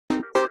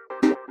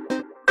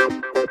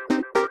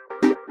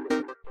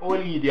Oh,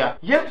 Lydia.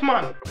 Yes,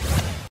 man.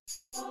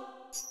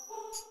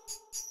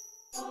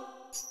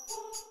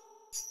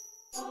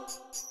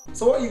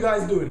 So what you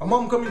guys doing? My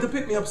mom coming to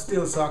pick me up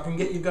still so I can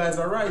get you guys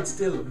a ride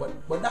still.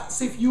 But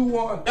that's if you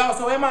want. Yeah,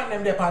 so I'm at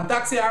them there on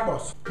taxi or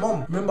bus.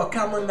 Mom, remember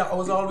Cameron that I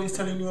was always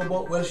telling you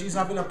about? Well, she's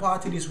having a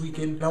party this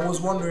weekend and I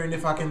was wondering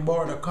if I can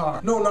borrow the car.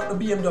 No, not the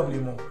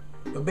BMW, Mom.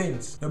 The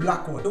Benz, the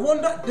black one. The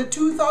one that, the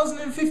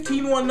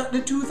 2015 one, not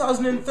the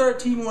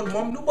 2013 one,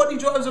 Mom. Nobody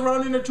drives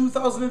around in a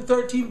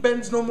 2013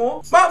 Benz no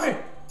more. Mommy!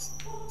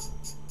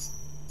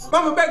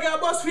 Mommy, beg your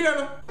bus fare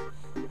now.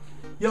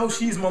 Yo,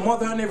 she's my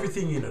mother and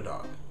everything, you know,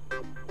 dog.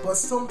 But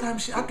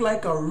sometimes she act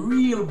like a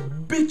real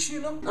bitch,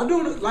 you know. I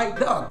don't like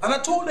dog. And I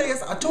told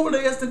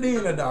her yesterday,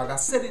 you know, dog. I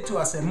said it to her.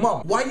 I said,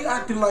 Mom, why you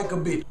acting like a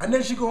bitch? And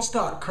then she gonna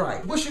start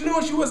crying. But she knew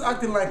she was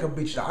acting like a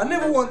bitch, dog. I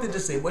never wanted to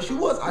say, but she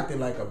was acting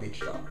like a bitch,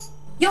 dog.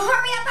 You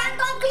hurry up and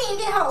go clean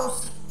the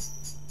house.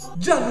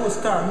 John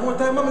was time. One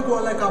time, mommy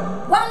going like a...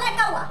 One like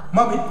a what?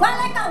 Mommy. One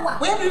like a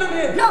what? What you doing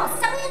here? No,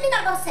 something you did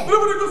not go say.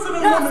 Nobody go say no,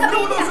 No, mommy. something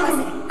you Nobody did not go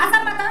go say say. As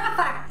a matter of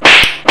fact.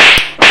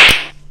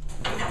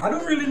 I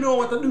don't really know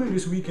what to do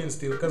this weekend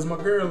still, because my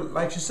girl,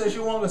 like she said she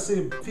wanted to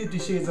see 50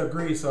 Shades of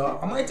Grey, so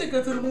I might take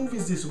her to the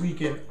movies this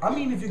weekend. I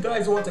mean, if you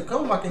guys want to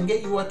come, I can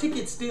get you a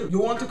ticket still. You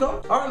want to come?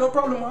 Alright, no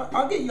problem,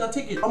 I'll get you a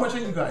ticket. How much are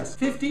you guys?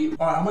 50?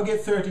 Alright, I'm gonna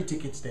get 30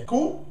 tickets then.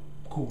 Cool?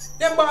 Cool.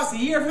 Then bossy,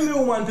 here for me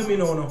woman to me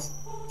no.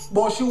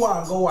 But she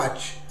want to go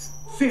watch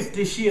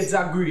 50 Shades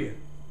of Grey.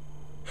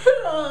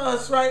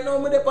 Yes, right now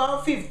I'm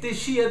on 50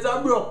 Shades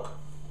of Broke.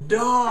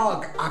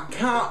 Dog, I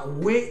can't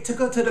wait to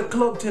go to the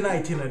club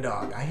tonight, you know,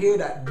 dog. I hear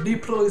that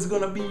Diplo is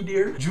gonna be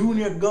there,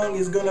 Junior Gun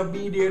is gonna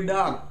be there,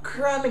 dog.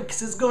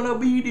 Chronix is gonna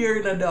be there,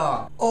 you know,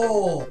 dog.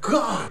 Oh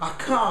God, I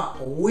can't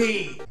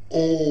wait.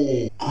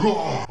 Oh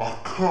God, I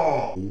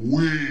can't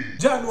wait.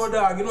 John, no,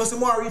 dog, you know, some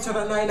more reach out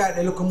at 9 night,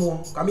 they look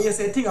more. I mean, you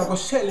say thing I go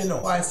shell, you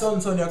know. Why,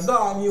 son, you're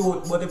gone,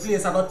 you, but the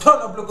place I go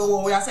turn up, look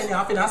more. We are saying you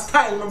have in a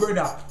style, my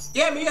brother.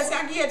 Yeah, me, you say,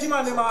 I get you,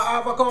 man, them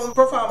have a come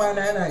perform at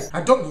 9 night.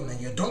 I don't know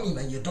you.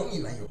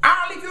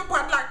 All if you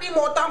put like the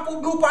mouth and put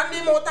blue on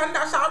the mouth and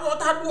dash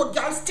out and road,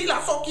 girl still a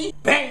sucky.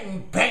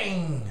 Bang,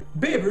 bang.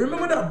 Baby,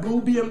 remember that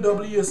blue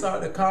BMW you saw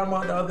at the car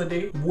mart the other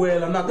day?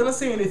 Well, I'm not gonna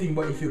say anything,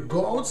 but if you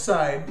go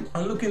outside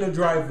and look in the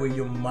driveway,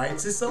 you might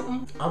see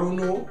something. I don't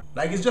know.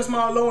 Like, it's just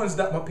my allowance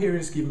that my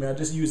parents give me. I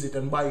just use it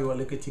and buy you a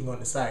little thing on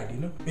the side, you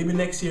know? Maybe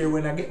next year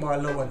when I get my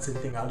allowance and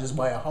thing, I'll just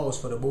buy a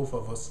house for the both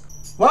of us.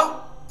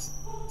 What?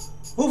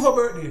 Who for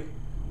birthday?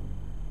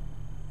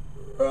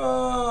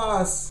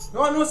 Ross. You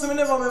want to know something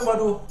I never remember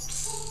though?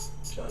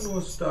 No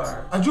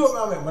star. I joke,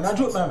 man. I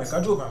joke.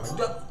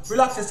 Just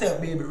relax yourself,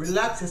 baby.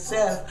 Relax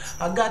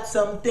yourself. I got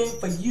something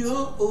for you.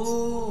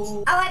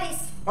 How are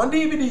this? On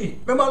DVD.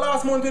 Remember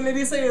last month when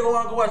they say you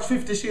want to watch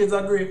 50 Shades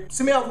of Grey?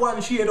 See me have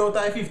one shade out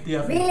of 50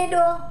 of it. Really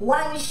though?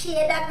 One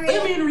shade of grey?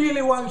 What do you mean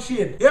really one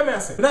shade? Yeah, me I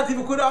say. Me not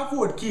even could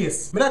afford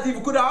case. Me not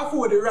even could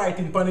afford the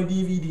writing on the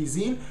DVD,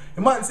 see?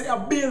 The man say a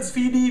bills for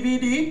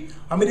DVD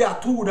and me there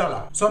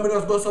 $2. So I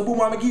just go so boom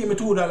and me give me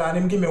 $2 and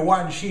him give me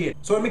one shade.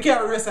 So when me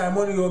carry the rest of the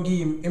money you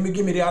give him, he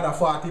give me the other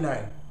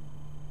 49.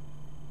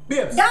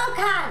 Babes. Don't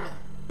call me.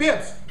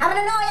 Babes. I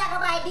don't know you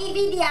can buy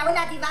DVD and we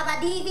not even have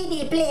a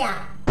DVD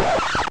player.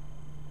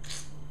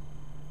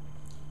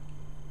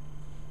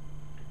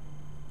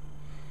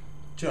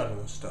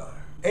 John Star.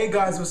 Hey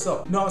guys, what's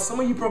up? Now,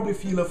 some of you probably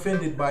feel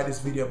offended by this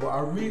video, but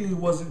I really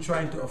wasn't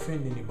trying to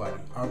offend anybody.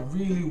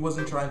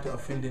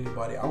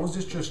 I was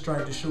just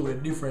trying to show a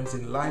difference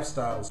in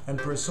lifestyles and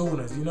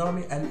personas, you know what I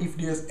mean? And if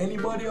there's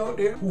anybody out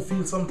there who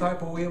feels some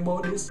type of way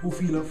about this, who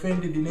feel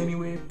offended in any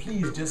way,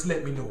 please just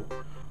let me know.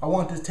 I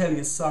want to tell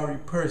you sorry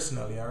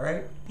personally,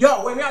 alright?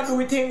 Yo, when we do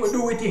we thing, we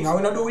do we thing. And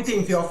we not do we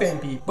thing for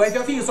offend people. But if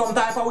you feel some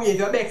type of way, if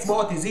your beck's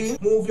bought is in,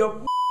 move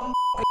your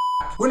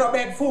we not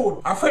beg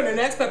food. Our friend don't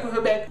expect we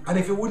to beg. And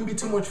if it wouldn't be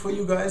too much for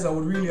you guys, I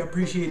would really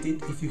appreciate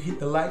it if you hit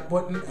the like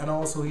button and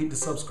also hit the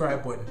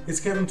subscribe button. It's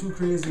Kevin Too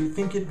Crazy.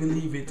 Think it,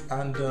 believe it,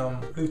 and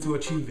live to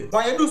achieve it.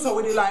 Why you do so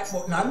with the like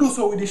button and do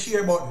so with the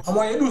share button. And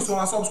why you do so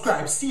and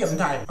subscribe same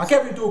time. I'm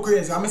Kevin Too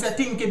Crazy. I'm say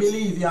think it,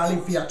 believe it, and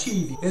live to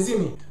achieve it. You see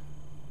me?